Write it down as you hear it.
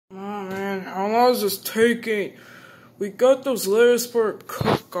How long is this taking? We got those letters for a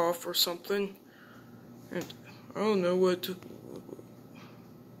cook-off or something. And I don't know I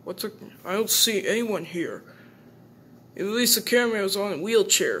don't see anyone here. At least the camera was on a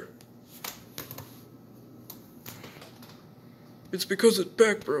wheelchair. It's because its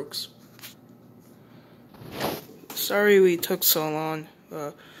back broke. Sorry we took so long.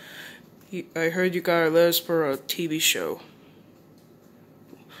 I heard you got a letters for a TV show.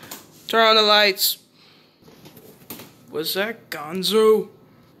 Turn on the lights. Was that Gonzo?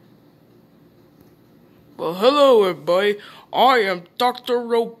 Well, hello everybody. I am Dr.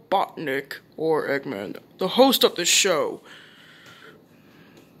 Robotnik, or Eggman, the host of the show.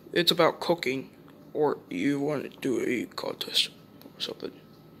 It's about cooking, or you want to do a contest or something.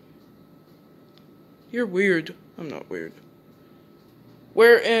 You're weird. I'm not weird.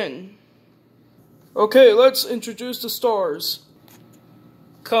 We're in. Okay, let's introduce the stars.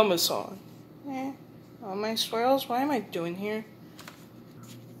 Kama-san. Oh, my swirls, what am I doing here?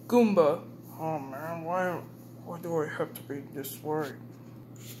 Goomba. Oh man, why do I have to be this way?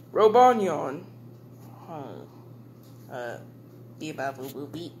 Robonyan.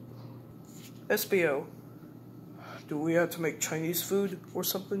 Beep-bop-boop-boop-beep. SBO. Do we have to make Chinese food or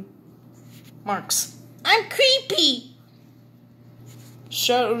something? Marks. I'm creepy!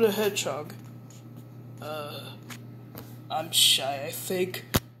 Shadow the Hedgehog. I'm shy, I think.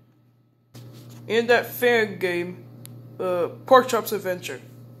 In that fan game, Pork Chop's Adventure.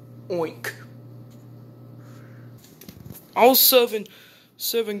 Oink. All seven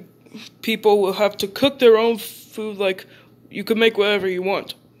people will have to cook their own food. Like, you could make whatever you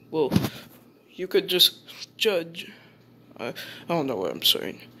want. Well, you could just judge. I don't know what I'm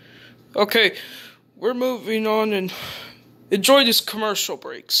saying. Okay, we're moving on and enjoy these commercial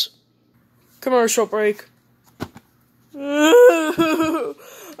breaks. Commercial break.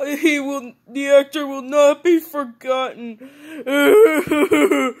 The actor will not be forgotten.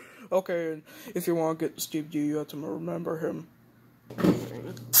 Okay, and if you want to get Steve D, you have to remember him.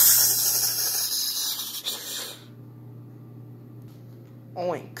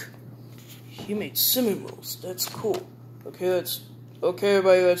 Oink. He made cinnamon rolls. That's cool. Okay,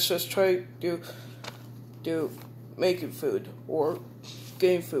 everybody, let's just try do making food or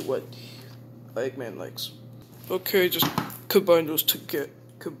getting food what Eggman likes. Okay, just combine these together.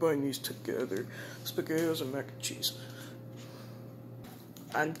 Spaghettios and mac and cheese.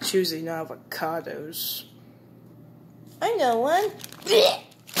 I'm choosing avocados. I know one.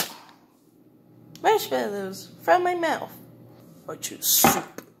 Marshmallows from my mouth. I choose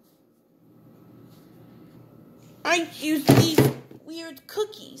soup. I choose these weird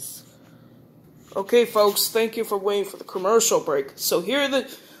cookies. Okay, folks, thank you for waiting for the commercial break. So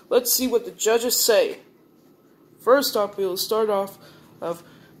let's see what the judges say. First off, we'll start off of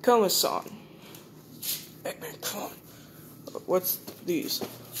Kama-san. Eggman, come on. What's these?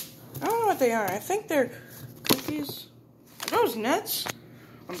 I don't know what they are. I think they're cookies. Are those nuts?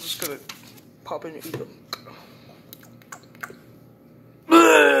 I'm just gonna pop in and eat them.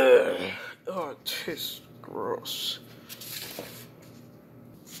 Oh, it tastes gross.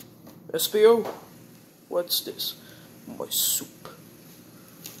 SBO, what's this? My soup.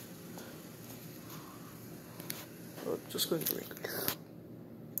 I'm just gonna drink it.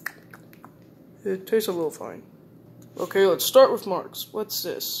 It tastes a little fine. Okay, let's start with Marks. What's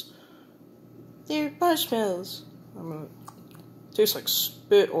this? They're marshmallows. Tastes like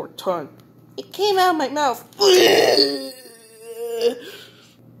spit or tongue. It came out of my mouth.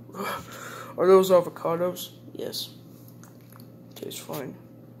 Are those avocados? Yes. Tastes fine.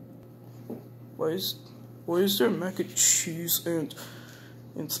 Why is there mac and cheese and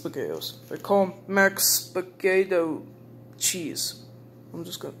spaghettios? I call them mac spaghetto cheese. I'm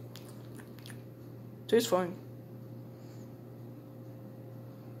just gonna. Tastes fine.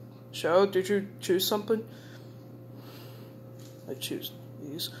 Shadow, did you choose something? I choose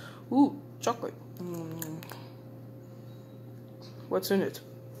these. Ooh, chocolate. What's in it?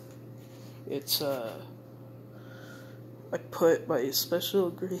 It's, I put my special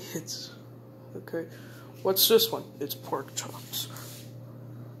ingredients. Okay. What's this one? It's pork chops.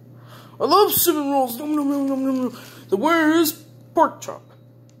 I love cinnamon rolls. Nom, nom, nom, nom, nom. The winner is pork chop.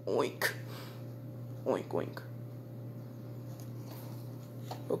 Oink. Oink, oink.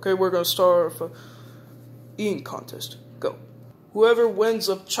 Okay, we're gonna start off a eating contest. Go. Whoever wins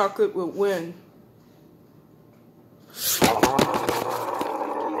of chocolate will win.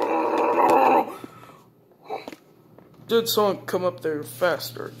 Did someone come up there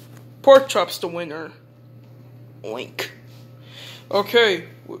faster? Pork chop's the winner. Oink. Okay,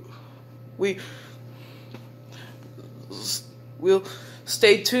 we'll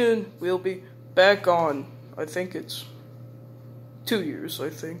stay tuned. We'll be back on, I think it's 2 years, I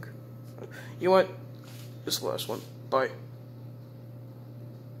think. You want this last one. Bye.